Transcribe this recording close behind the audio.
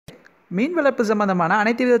மீன் வளர்ப்பு சம்பந்தமான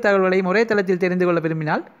அனைத்து வித தகவல்களையும் ஒரே தளத்தில் தெரிந்து கொள்ள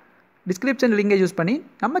விரும்பினால் டிஸ்கிரிப்ஷன் லிங்கை யூஸ் பண்ணி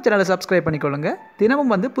நம்ம சேனலை சப்ஸ்கிரைப் பண்ணிக்கொள்ளுங்க.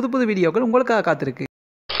 தினமும் வந்து புது புது வீடியோக்கள் உங்களுக்காக காத்திருக்கு.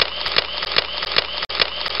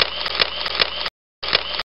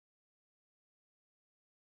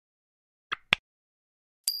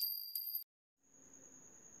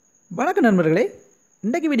 வணக்கம் நண்பர்களே,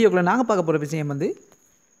 இன்றைக்கு வீடியோக்குள்ள நாங்கள் பார்க்க போகிற விஷயம் வந்து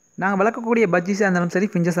நாங்கள் வளர்க்கக்கூடிய பஜ்ஜீஸாக இருந்தாலும் சரி,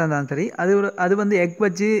 ஃபிஞ்சஸாக இருந்தாலும் சரி, அது வந்து எக்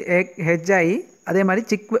பஜ்ஜி, எக் ஹெஜ்ஜாயி, அதே மாதிரி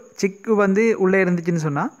சிக்கு வந்து உள்ளே இருந்துச்சுன்னு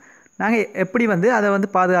சொன்னால் நாங்கள் எப்படி வந்து அதை வந்து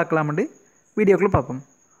பாதுகாக்கலாம்னு வீடியோக்குள்ளே பார்ப்போம்.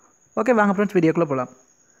 ஓகே, வாங்க ஃப்ரெண்ட்ஸ், வீடியோக்குள்ளே போகலாம்.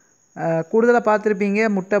 கூடுதலாக பார்த்துருப்பீங்க,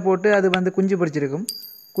 முட்டை போட்டு அது வந்து குஞ்சு பொரிச்சிருக்கும்.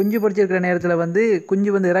 குஞ்சு பொரிச்சிருக்கிற நேரத்தில் வந்து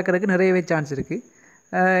குஞ்சு வந்து இறக்கிறதுக்கு நிறையவே சான்ஸ் இருக்குது.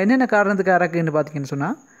 என்னென்ன காரணத்துக்கு இறக்குன்னு பார்த்தீங்கன்னு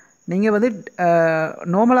சொன்னால், நீங்கள் வந்து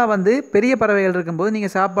நார்மலாக வந்து பெரிய பறவைகள் இருக்கும்போது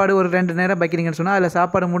நீங்கள் சாப்பாடு ஒரு 2 நேரம் வைக்கிறீங்கன்னு சொன்னால் அதில்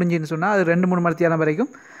சாப்பாடு முடிஞ்சுன்னு சொன்னால் அது 2-3 மணித்தியாலம்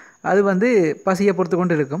வரைக்கும் அது வந்து பசியை பொறுத்து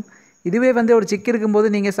கொண்டு இருக்கும். இதுவே வந்து ஒரு சிக்கு இருக்கும்போது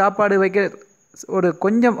நீங்கள் சாப்பாடு வைக்க ஒரு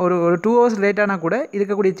கொஞ்சம் ஒரு 2 hours லேட்டானா கூட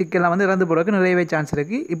இருக்கக்கூடிய சிக்கெல்லாம் வந்து இறந்து போகிறதுக்கு நிறையவே சான்ஸ்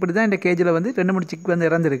இருக்குது. இப்படி தான் இந்த கேஜில் வந்து 2-3 சிக்கு வந்து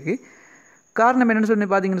இறந்துருக்கு. காரணம் என்னென்னு சொல்லி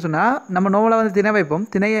பார்த்தீங்கன்னு சொன்னால், நம்ம நார்மலாக வந்து திணை வைப்போம்.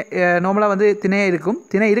 நார்மலாக வந்து திணையை இருக்கும்.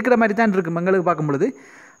 திணை இருக்கிற மாதிரி தான் இருக்கும் எங்களுக்கு பார்க்கும்பொழுது.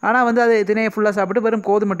 ஆனால் வந்து அது திணையை ஃபுல்லாக சாப்பிட்டு வெறும்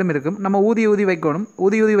கோது மட்டும் இருக்கும். நம்ம ஊதி வைக்கணும்.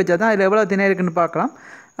 ஊதி வச்சா தான் அதில் எவ்வளோ திணை இருக்குன்னு பார்க்கலாம்.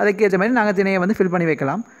 அதுக்கேற்ற மாதிரி நாங்கள் திணையை வந்து ஃபில் பண்ணி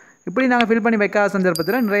வைக்கலாம். இப்படி நாங்கள் ஃபில் பண்ணி வைக்காத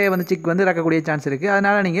சந்தர்ப்பத்தில் நிறைய வந்து சிக்கு வந்து இறக்கக்கூடிய சான்ஸ் இருக்குது.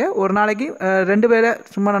 அதனால் நீங்கள் ஒரு நாளைக்கு 2 வேளை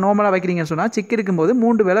சும்மா நார்மலாக வைக்கிறீங்கன்னு சொன்னால் சிக்கு இருக்கும்போது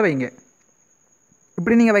 3 வேளை வைங்க.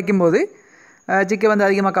 இப்படி நீங்கள் வைக்கும்போது சிக்கை வந்து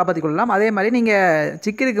அதிகமாக காப்பாற்றி கொள்ளலாம். அதே மாதிரி நீங்கள்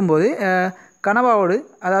சிக்கு இருக்கும்போது கனவாவோடு,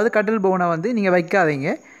 அதாவது கட்டில் போனை வந்து நீங்கள் வைக்காதீங்க.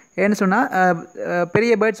 ஏன்னு சொன்னால்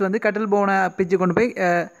பெரிய பேர்ட்ஸ் வந்து கட்டில் போனை பிச்சு கொண்டு போய்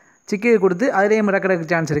சிக்கு கொடுத்து அதிலேயும்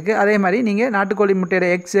இறக்கிறதுக்கு சான்ஸ் இருக்குது. அதே மாதிரி நீங்கள் நாட்டுக்கோழி முட்டையோட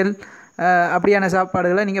எக்ஸெல் அப்படியான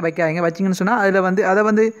சாப்பாடுகளை நீங்கள் வைக்காதீங்க. வச்சிங்கன்னு சொன்னால் அதில் வந்து அதை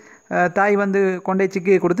வந்து தாய் வந்து கொண்டே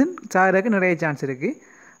சிக்கு கொடுத்து சாகிறதுக்கு நிறைய சான்ஸ் இருக்குது.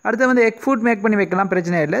 அடுத்து வந்து எக் ஃபுட் மேக் பண்ணி வைக்கலாம்,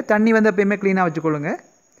 பிரச்சனை இல்லை. தண்ணி வந்து எப்பயுமே க்ளீனாக வச்சுக்கொள்ளுங்க.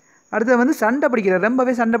 அடுத்து வந்து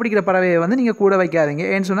ரொம்பவே சண்டை பிடிக்கிற பறவையை வந்து நீங்கள் கூட வைக்காதீங்க.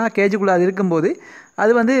 ஏன்னு சொன்னால் கேஜுக்குள்ளே அது இருக்கும்போது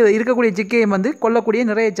அது வந்து இருக்கக்கூடிய சிக்கையும் வந்து கொல்லக்கூடிய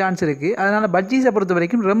நிறைய சான்ஸ் இருக்குது. அதனால் பஜ்ஜீஸை பொறுத்த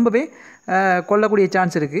வரைக்கும் ரொம்பவே கொல்லக்கூடிய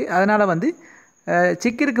சான்ஸ் இருக்குது. அதனால் வந்து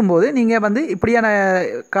சிக்கு இருக்கும்போது நீங்கள் வந்து இப்படியான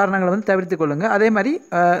காரணங்களை வந்து தவிர்த்து கொள்ளுங்கள். அதே மாதிரி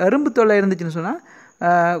எறும்பு தொல்லை இருந்துச்சுன்னு சொன்னால்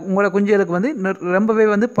உங்களோட குஞ்சுகளுக்கு வந்து ரொம்பவே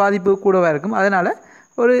வந்து பாதிப்பு கூடவாக இருக்கும். அதனால்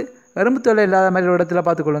ஒரு எறும்பு தொல்லை இல்லாத மாதிரி ஒரு இடத்துல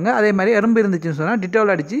பார்த்துக்கொள்ளுங்க. அதே மாதிரி எறும்பு இருந்துச்சுன்னு சொன்னால்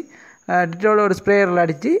டிட்டோலோட ஸ்ப்ரேயரில்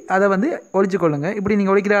அடித்து அதை வந்து ஒழிச்சுக்கொள்ளுங்க. இப்படி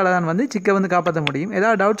நீங்கள் ஒழிக்கிறால தான் வந்து சிக்கை வந்து காப்பாற்ற முடியும்.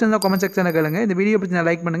 ஏதாவது டவுட்ஸ் இருந்தால் கமெண்ட் செக்ஷனில் கேளுங்க. இந்த வீடியோ பிடிச்சி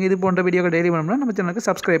லைக் பண்ணுங்கள். இது போன்ற வீடியோக்கள் டெய்லி பண்ணணும்னா நம்ம சேனலுக்கு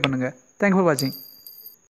சப்ஸ்கிரைப் பண்ணுங்கள். தேங்க்ஸ் ஃபார் வாட்சிங்.